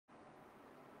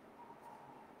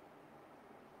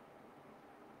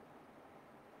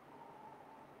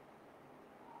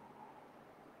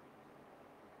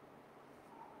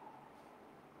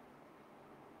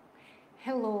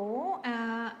Hello,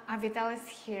 Avitalis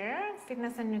here,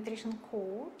 fitness and nutrition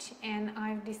coach, and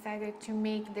I've decided to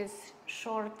make this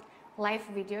short live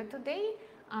video today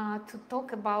to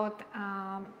talk about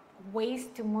ways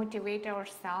to motivate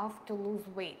ourselves to lose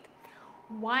weight.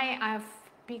 Why I've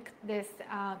picked this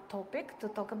topic to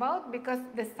talk about? Because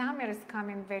the summer is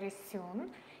coming very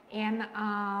soon, and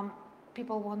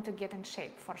people want to get in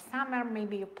shape for summer.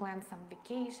 Maybe you plan some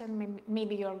vacation,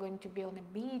 maybe you're going to be on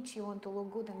a beach, you want to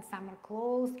look good in summer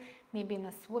clothes, maybe in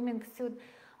a swimming suit.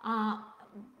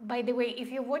 By the way,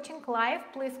 if you're watching live,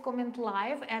 please comment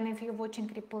live, and if you're watching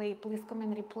replay, please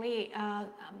comment replay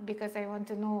because I want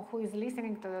to know who is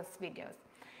listening to those videos.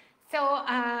 So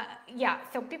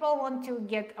so people want to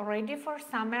get ready for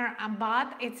summer,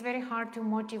 but it's very hard to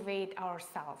motivate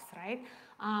ourselves, right?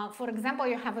 For example,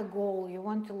 you have a goal, you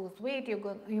want to lose weight,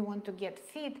 you want to get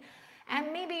fit,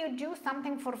 and maybe you do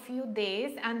something for a few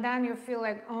days and then you feel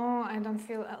like, oh, I don't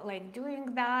feel like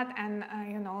doing that, and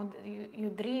you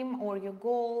dream or your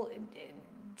goal it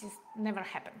just never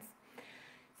happens.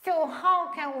 So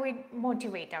how can we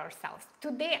motivate ourselves?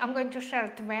 Today I'm going to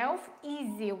share 12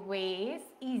 easy ways,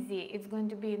 it's going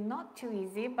to be not too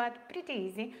easy, but pretty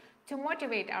easy, to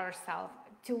motivate ourselves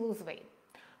to lose weight.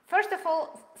 First of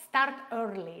all, start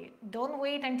early. Don't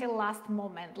wait until last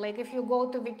moment. Like if you go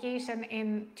to vacation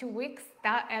in 2 weeks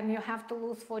and you have to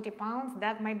lose 40 pounds,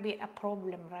 that might be a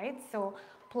problem, right? So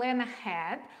plan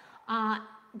ahead.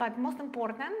 But most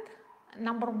important,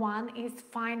 number one is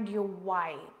find your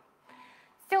why.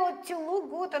 So to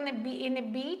look good in a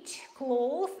beach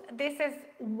clothes, this is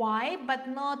why, but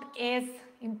not as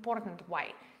important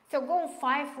why. So go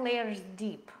 5 layers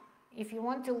deep. If you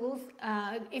want to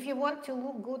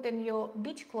look good in your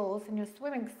beach clothes, in your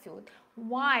swimming suit,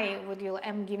 why would you?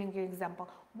 I'm giving you an example.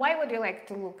 Why would you like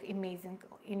to look amazing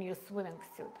in your swimming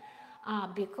suit?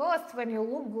 Because when you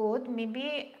look good,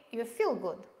 maybe you feel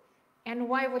good. And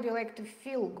why would you like to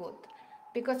feel good?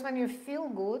 Because when you feel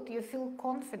good, you feel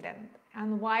confident.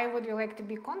 And why would you like to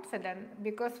be confident?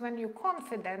 Because when you're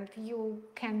confident, you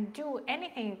can do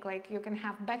anything, like you can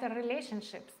have better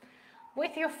relationships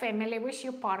with your family, with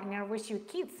your partner, with your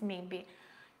kids maybe.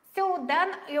 So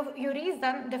then your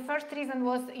reason, the first reason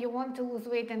was you want to lose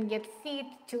weight and get fit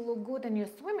to look good in your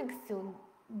swimming suit.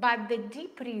 But the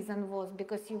deep reason was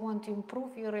because you want to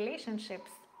improve your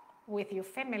relationships with your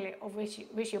family or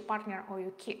with your partner or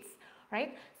your kids,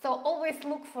 right? So always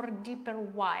look for a deeper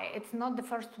why. It's not the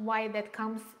first why that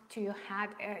comes to your head.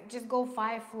 Just go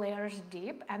 5 layers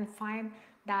deep and find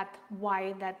that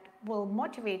why that will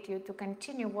motivate you to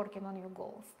continue working on your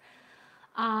goals.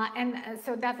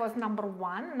 So that was number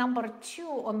one. Number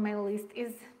two on my list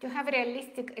is to have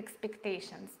realistic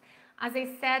expectations. As I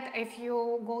said, if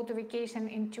you go to vacation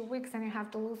in 2 weeks and you have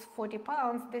to lose 40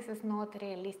 pounds, this is not a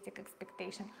realistic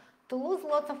expectation. To lose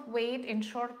lots of weight in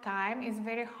short time is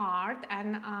very hard,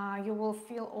 and you will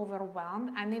feel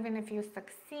overwhelmed. And even if you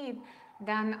succeed,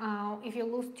 then if you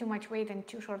lose too much weight in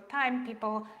too short time,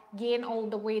 people gain all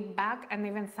the weight back and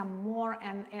even some more,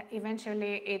 and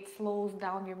eventually it slows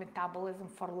down your metabolism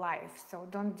for life. So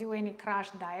don't do any crash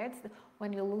diets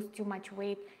when you lose too much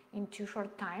weight in too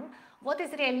short time. What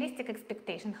is realistic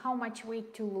expectation? How much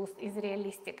weight to lose is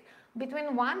realistic?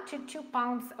 Between 1 to 2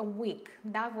 pounds a week,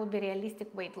 that would be realistic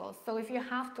weight loss. So if you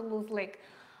have to lose like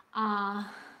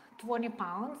 20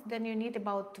 pounds, then you need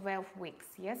about 12 weeks,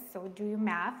 yes? So do your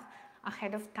math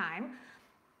ahead of time.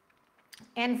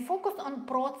 And focus on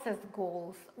process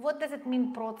goals. What does it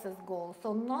mean, process goals?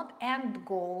 So not end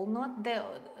goal, not the,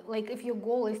 like if your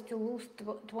goal is to lose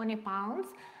 20 pounds,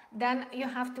 then you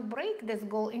have to break this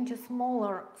goal into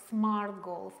smaller, smart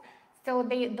goals so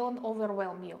they don't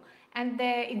overwhelm you. And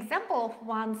the example of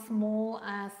one small,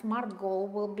 smart goal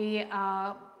will be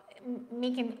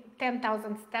making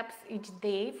 10,000 steps each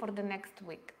day for the next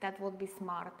week. That would be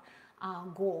smart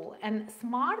goal. And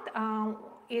SMART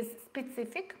is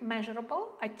specific, measurable,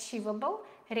 achievable,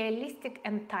 realistic,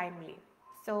 and timely.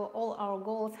 So all our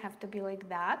goals have to be like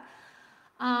that.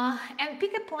 And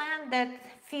pick a plan that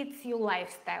fits your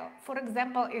lifestyle. For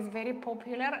example, it's very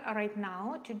popular right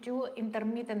now to do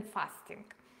intermittent fasting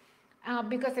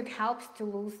because it helps to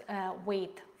lose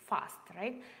weight fast,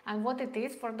 right? And what it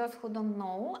is, for those who don't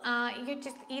know, you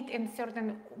just eat in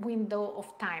certain window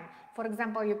of time. For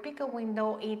example, you pick a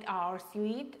window 8 hours, you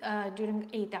eat during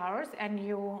 8 hours and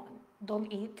you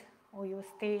don't eat or you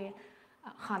stay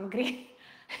hungry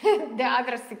the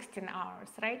other 16 hours,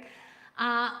 right?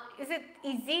 Is it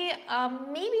easy?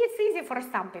 Maybe it's easy for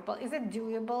some people. Is it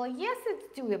doable? Yes,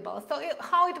 it's doable. So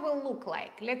how it will look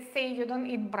like? Let's say you don't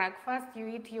eat breakfast, you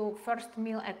eat your first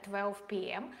meal at 12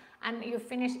 p.m. and you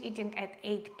finish eating at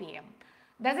 8 p.m.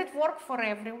 Does it work for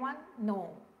everyone? No.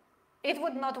 it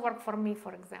would not work for me,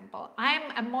 for example.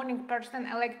 I'm a morning person.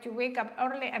 I like to wake up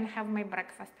early and have my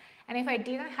breakfast. And if I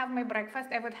didn't have my breakfast,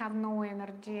 I would have no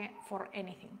energy for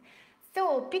anything.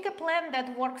 So pick a plan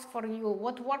that works for you.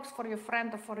 What works for your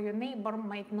friend or for your neighbor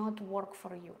might not work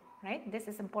for you, right? This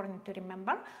is important to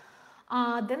remember.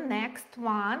 The next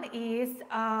one is,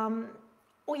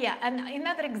 oh yeah, and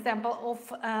another example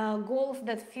of goals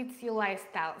that fits your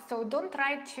lifestyle. So don't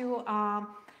try to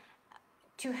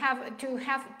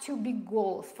have too big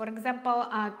goals. For example,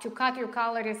 to cut your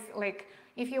calories, like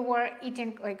if you were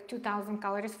eating like 2,000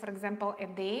 calories, for example, a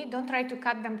day, don't try to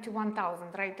cut them to 1,000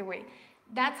 right away.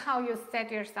 That's how you set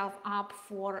yourself up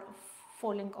for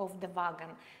falling off the wagon.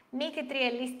 Make it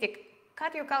realistic.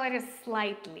 Cut your calories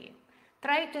slightly.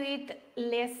 Try to eat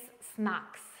less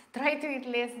snacks. Try to eat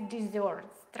less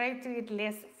desserts. Try to eat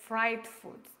less fried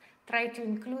foods. Try to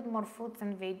include more fruits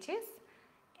and veggies,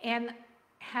 and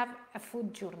have a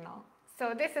food journal.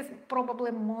 So this is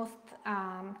probably most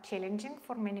challenging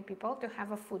for many people, to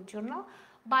have a food journal.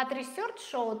 But research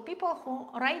showed people who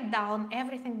write down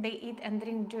everything they eat and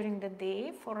drink during the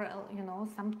day for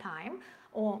some time,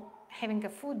 or having a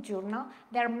food journal,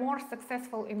 they're more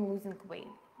successful in losing weight.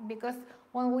 Because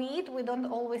when we eat, we don't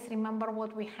always remember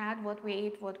what we had, what we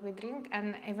ate, what we drink,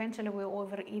 and eventually we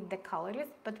overeat the calories.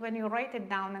 But when you write it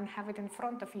down and have it in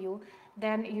front of you,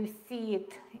 then you see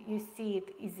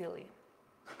it easily.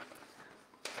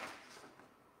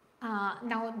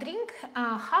 Now drink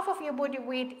half of your body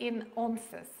weight in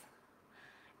ounces.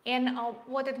 And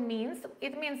what it means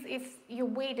if your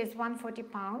weight is 140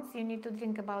 pounds, you need to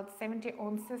drink about 70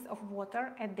 ounces of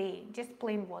water a day, just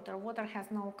plain water. Water has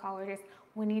no calories.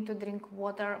 We need to drink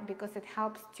water because it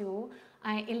helps to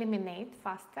eliminate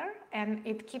faster, and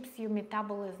it keeps your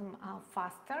metabolism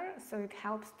faster, so it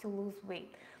helps to lose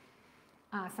weight.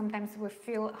 Sometimes we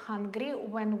feel hungry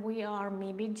when we are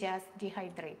maybe just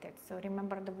dehydrated, so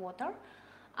remember the water.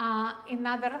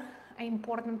 Another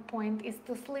important point is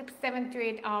to sleep 7 to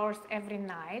 8 hours every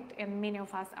night, and many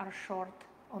of us are short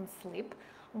on sleep.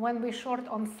 When we're short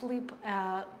on sleep,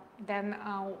 then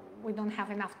we don't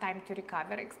have enough time to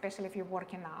recover, especially if you're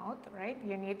working out, right?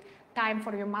 You need time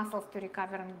for your muscles to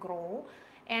recover and grow.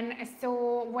 And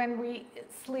so when we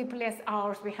sleep less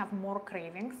hours, we have more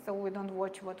cravings, so we don't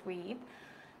watch what we eat.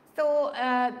 So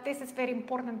this is very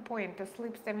important point, to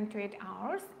sleep 7 to 8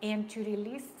 hours and to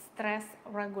release stress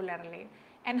regularly.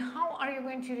 And how are you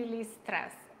going to release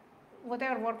stress?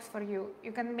 Whatever works for you.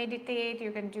 You can meditate,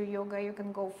 you can do yoga, you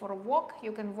can go for a walk,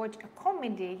 you can watch a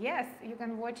comedy. Yes, you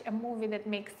can watch a movie that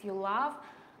makes you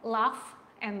laugh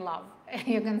and love.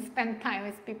 You can spend time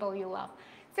with people you love.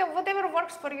 So whatever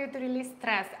works for you to release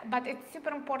stress, but it's super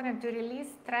important to release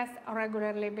stress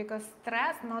regularly, because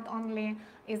stress not only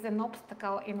is an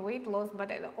obstacle in weight loss,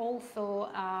 but it also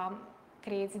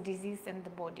creates disease in the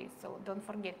body. So don't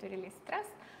forget to release stress.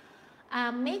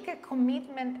 Make a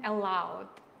commitment allowed.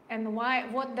 And why?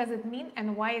 What does it mean,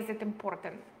 and why is it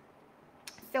important?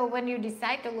 So when you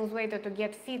decide to lose weight or to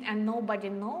get fit and nobody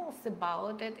knows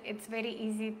about it, it's very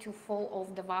easy to fall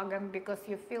off the wagon, because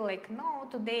you feel like, no,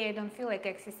 today I don't feel like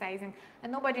exercising,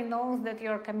 and nobody knows that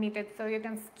you're committed, so you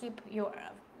can skip your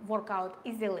workout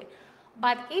easily.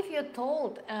 But if you're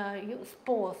told, your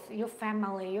spouse, your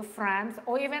family, your friends,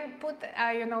 or even put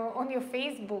on your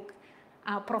Facebook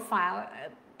profile,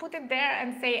 put it there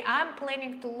and say, I'm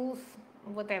planning to lose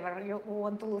whatever, you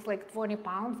want to lose like 20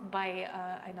 pounds by,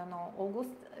 I don't know, August,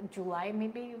 July,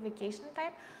 maybe vacation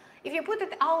time. If you put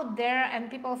it out there and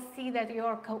people see that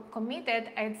you're committed,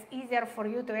 it's easier for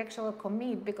you to actually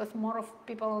commit, because more of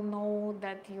people know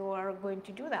that you are going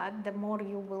to do that, the more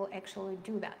you will actually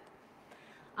do that.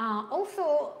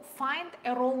 Also, find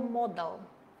a role model.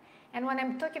 And when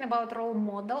I'm talking about role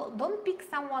model, don't pick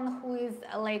someone who is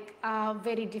like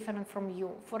very different from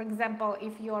you. For example,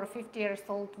 if you're a 50 years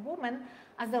old woman,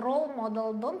 as a role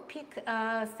model, don't pick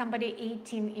somebody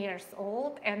 18 years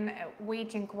old and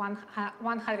weighing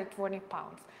 120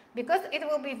 pounds, because it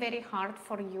will be very hard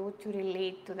for you to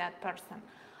relate to that person.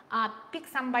 Pick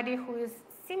somebody who is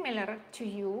similar to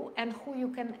you and who you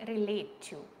can relate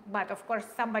to, but of course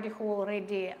somebody who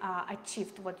already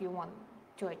achieved what you want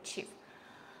to achieve.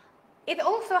 It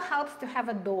also helps to have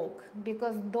a dog,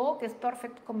 because dog is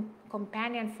perfect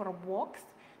companion for walks.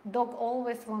 Dog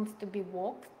always wants to be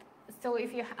walked. So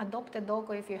if you adopt a dog,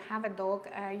 or if you have a dog,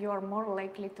 you are more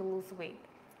likely to lose weight.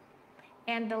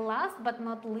 And the last but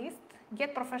not least,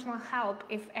 get professional help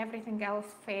if everything else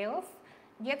fails.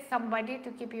 Get somebody to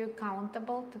keep you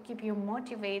accountable, to keep you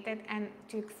motivated, and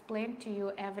to explain to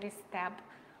you every step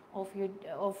of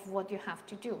what you have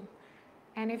to do.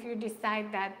 And if you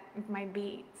decide that it might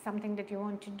be something that you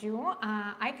want to do,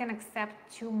 I can accept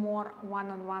 2 more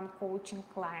one-on-one coaching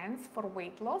clients for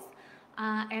weight loss.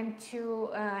 And to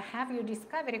have your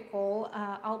discovery call,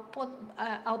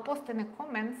 I'll post in the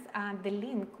comments the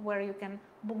link where you can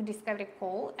book discovery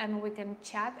call, and we can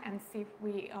chat and see if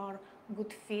we are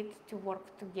good fit to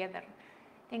work together.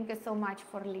 Thank you so much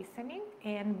for listening,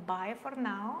 and bye for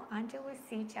now until we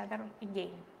see each other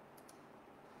again.